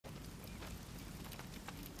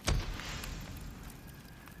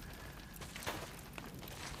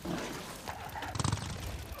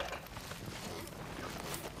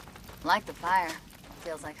like the fire.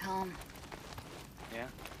 Feels like home. Yeah?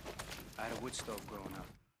 I had a wood stove growing up.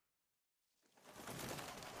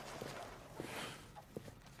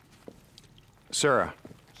 Sarah.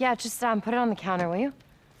 Yeah, just put it on the counter, will you?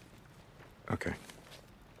 Okay.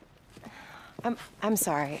 I'm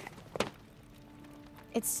sorry.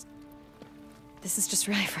 This is just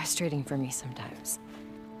really frustrating for me sometimes.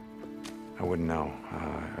 I wouldn't know.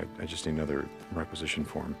 I just need another requisition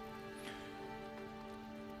form.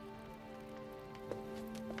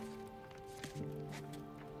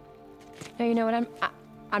 No, you know what?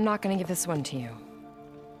 I'm not gonna give this one to you.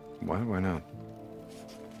 Why? Why not?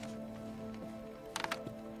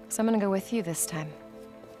 So I'm gonna go with you this time.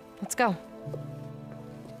 Let's go.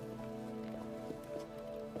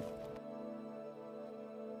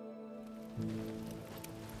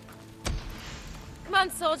 Come on,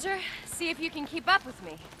 soldier. See if you can keep up with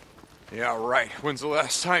me. Yeah, right. When's the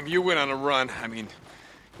last time you went on a run? I mean,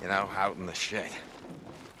 you know, out in the shit.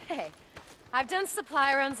 Hey, I've done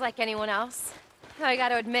supply runs like anyone else. I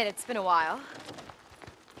gotta admit, it's been a while.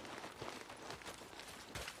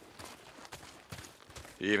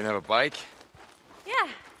 You even have a bike? Yeah,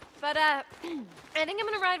 but I think I'm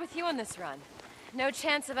gonna ride with you on this run. No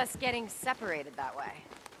chance of us getting separated that way.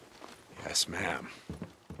 Yes, ma'am.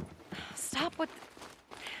 Stop with...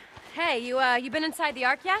 Hey, you been inside the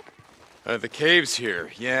Ark yet? The cave's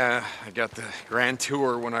here. Yeah, I got the grand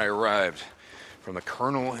tour when I arrived. From the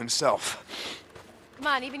Colonel himself. Come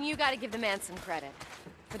on, even you gotta give the man some credit.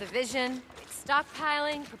 For the vision,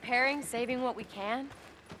 stockpiling, preparing, saving what we can.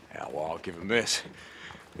 Yeah, well, I'll give him this.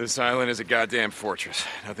 This island is a goddamn fortress.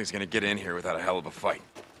 Nothing's gonna get in here without a hell of a fight.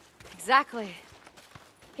 Exactly.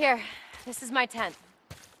 Here, this is my tent.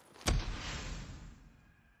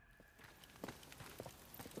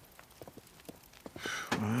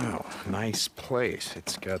 Wow, nice place.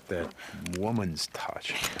 It's got that woman's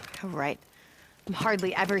touch. Oh, right. I'm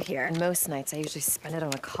hardly ever here, and most nights I usually spend it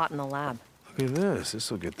on a cot in the lab. Look at this.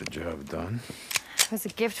 This'll get the job done. It was a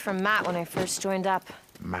gift from Matt when I first joined up.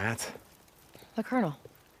 Matt? The Colonel.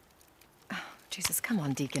 Oh, Jesus, come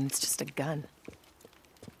on, Deacon. It's just a gun.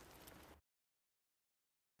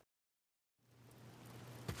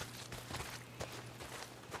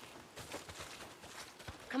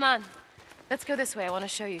 Come on. Let's go this way. I want to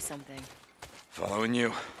show you something. Following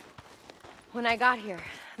you. When I got here,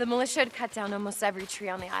 the militia had cut down almost every tree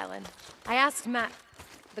on the island. I asked Matt,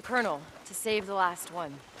 the Colonel, to save the last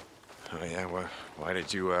one. Oh, yeah? Why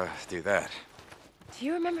did you, do that? Do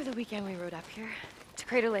you remember the weekend we rode up here? To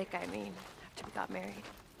Crater Lake, I mean, after we got married.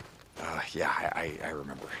 Yeah, I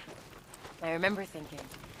remember. I remember thinking,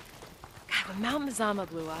 God, when Mount Mazama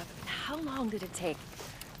blew up, how long did it take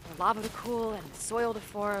for lava to cool and soil to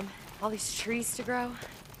form, all these trees to grow?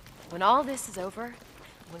 When all this is over,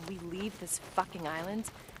 when we leave this fucking island,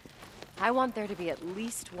 I want there to be at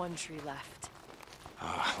least one tree left.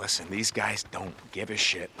 Listen, these guys don't give a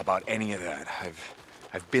shit about any of that.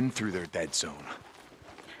 I've been through their dead zone.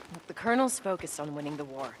 Look, the Colonel's focused on winning the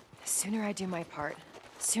war. The sooner I do my part,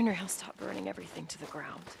 the sooner he'll stop burning everything to the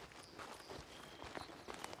ground.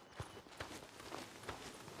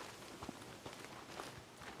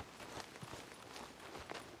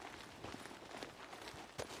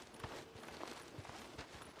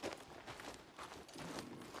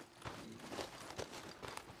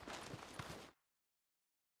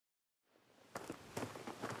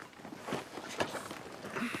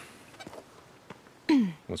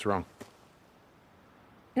 What's wrong?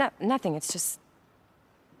 No, nothing. It's just...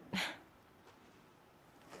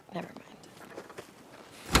 Never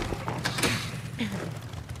mind.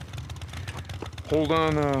 Hold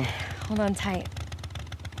on, Hold on tight.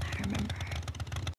 I remember.